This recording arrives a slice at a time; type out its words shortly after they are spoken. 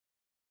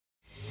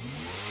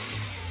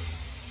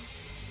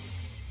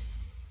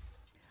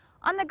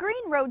On the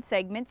Green Road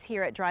segments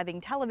here at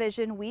Driving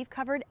Television, we've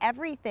covered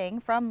everything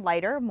from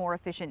lighter, more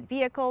efficient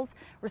vehicles,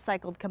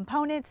 recycled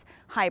components,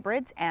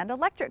 hybrids, and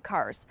electric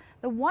cars.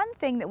 The one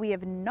thing that we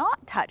have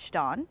not touched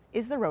on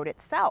is the road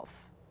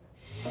itself.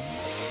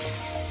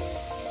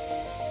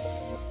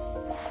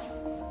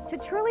 To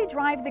truly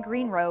drive the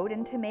Green Road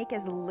and to make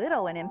as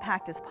little an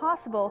impact as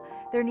possible,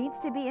 there needs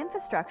to be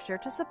infrastructure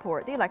to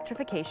support the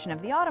electrification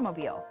of the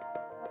automobile.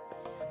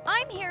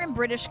 I'm here in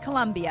British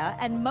Columbia,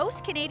 and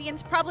most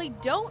Canadians probably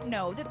don't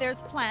know that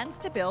there's plans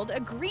to build a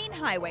green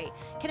highway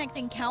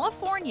connecting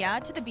California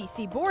to the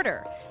BC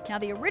border. Now,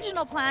 the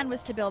original plan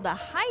was to build a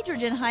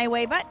hydrogen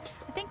highway, but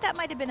I think that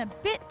might have been a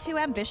bit too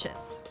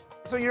ambitious.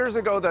 So years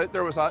ago,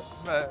 there was a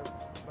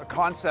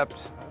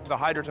concept, the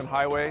hydrogen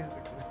highway,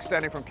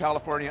 extending from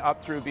California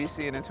up through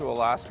BC and into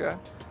Alaska.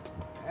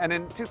 And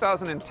in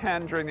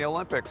 2010, during the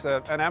Olympics,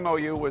 an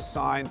MOU was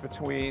signed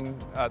between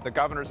the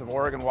governors of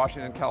Oregon,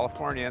 Washington, and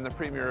California and the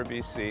Premier of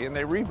BC, and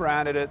they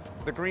rebranded it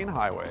the Green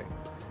Highway.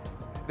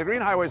 The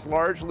Green Highway is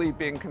largely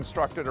being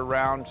constructed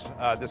around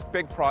this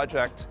big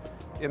project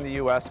in the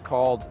US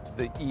called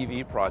the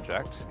EV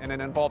project, and it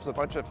involves a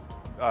bunch of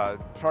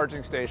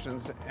charging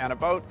stations and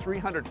about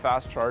 300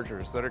 fast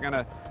chargers that are going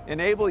to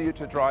enable you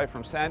to drive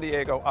from San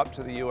Diego up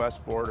to the US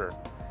border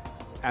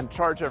and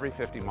charge every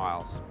 50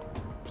 miles.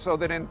 So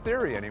that in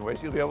theory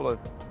anyways, you'll be able to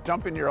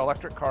jump in your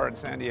electric car in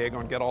San Diego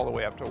and get all the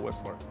way up to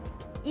Whistler.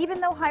 Even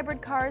though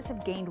hybrid cars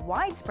have gained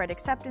widespread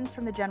acceptance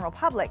from the general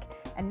public,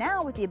 and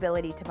now with the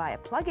ability to buy a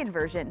plug-in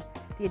version,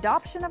 the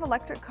adoption of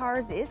electric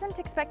cars isn't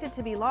expected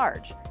to be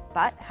large,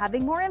 but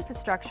having more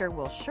infrastructure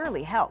will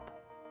surely help.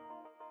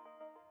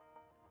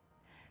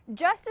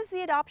 Just as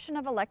the adoption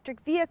of electric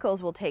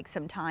vehicles will take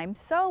some time,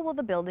 so will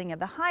the building of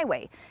the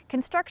highway.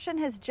 Construction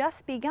has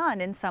just begun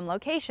in some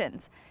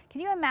locations. Can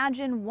you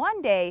imagine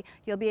one day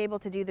you'll be able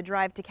to do the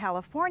drive to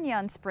California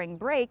on spring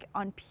break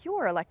on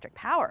pure electric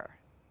power?